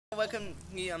Welcome,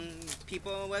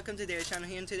 people. Welcome to their channel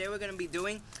here, and today we're gonna be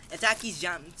doing a Takis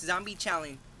zombie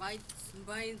challenge. By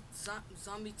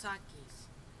zombie Takis.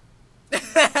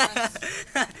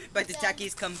 By the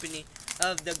Takis company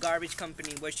of the garbage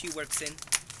company where she works in.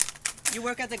 You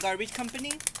work at the garbage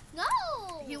company? No,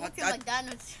 he works at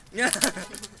McDonald's.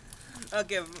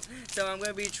 Okay, so I'm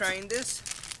gonna be trying this.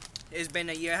 It's been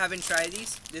a year. I haven't tried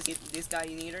these. This guy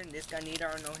neither, and this guy neither.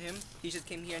 I don't know him. He just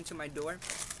came here into my door.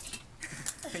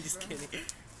 I'm just kidding.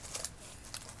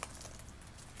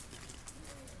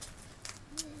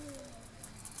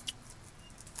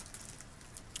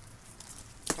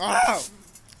 Oh!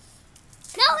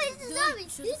 No, he's a zombie.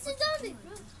 He's a zombie.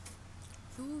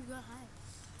 Dude, you're high.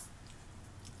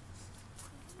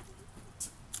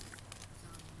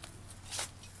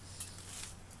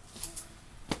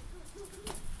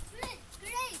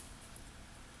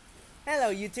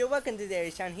 Hello, YouTube. Welcome to their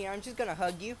channel here. I'm just gonna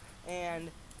hug you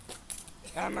and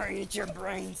I'm gonna eat your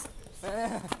brains.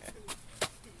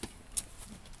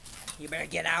 You better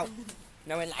get out.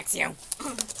 No one likes you.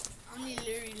 Only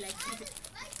Larry likes you.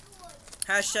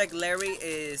 Hashtag Larry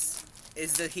is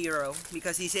the hero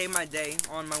because he saved my day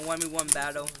on my 1v1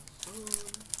 battle.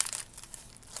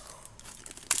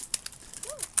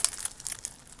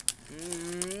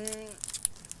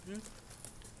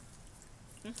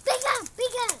 Big up,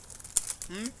 big up.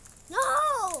 Hmm? No, no,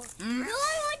 I don't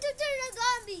want to turn a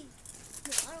zombie.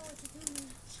 No, I don't want to do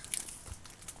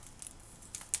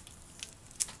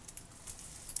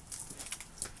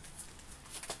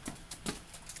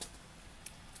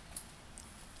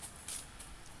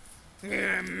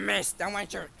it. Missed. I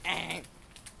want your.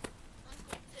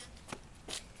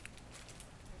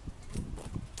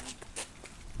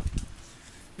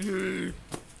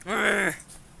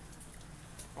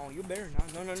 Oh, you better not.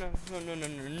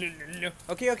 No.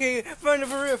 Okay. For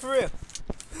real.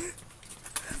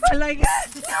 I like it.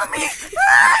 Yummy.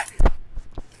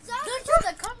 Don't show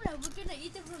the camera. We're gonna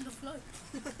eat it from the floor.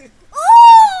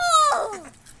 Oh!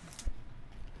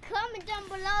 Comment down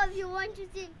below if you want to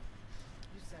see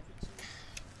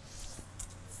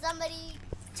somebody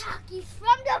talking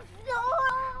from the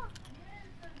floor.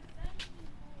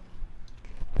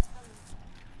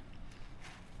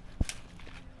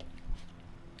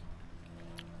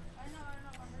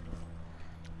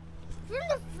 From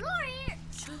the floor here.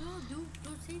 Shut up, dude.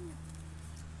 Don't say that.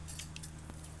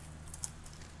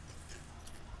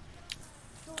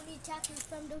 Tony talking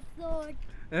from the floor.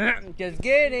 Just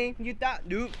kidding. You thought,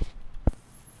 dude.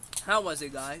 How was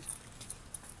it, guys?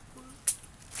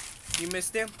 You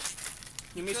missed him?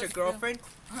 You missed your girlfriend?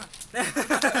 I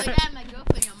got my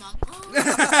girlfriend, your mom.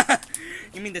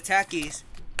 You mean the Takis?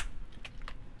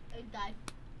 I died.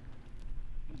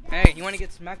 Hey, you want to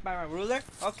get smacked by my ruler?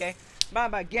 Okay.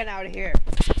 Bye. Get out of here.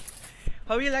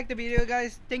 Hope you liked the video,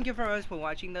 guys. Thank you for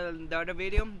watching the other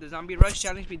video, the zombie rush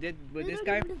challenge we did with this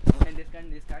guy and this guy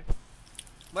and this guy.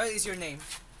 What is your name?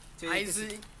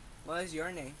 Isaac. What is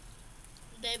your name?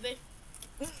 David.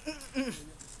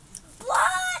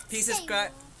 What? Please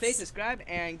subscribe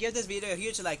and give this video a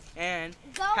huge like and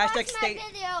Go hashtag watch my stay.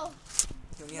 video.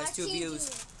 He only has 2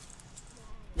 views.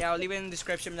 Yeah, I'll leave it in the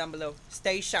description down below.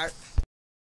 Stay sharp.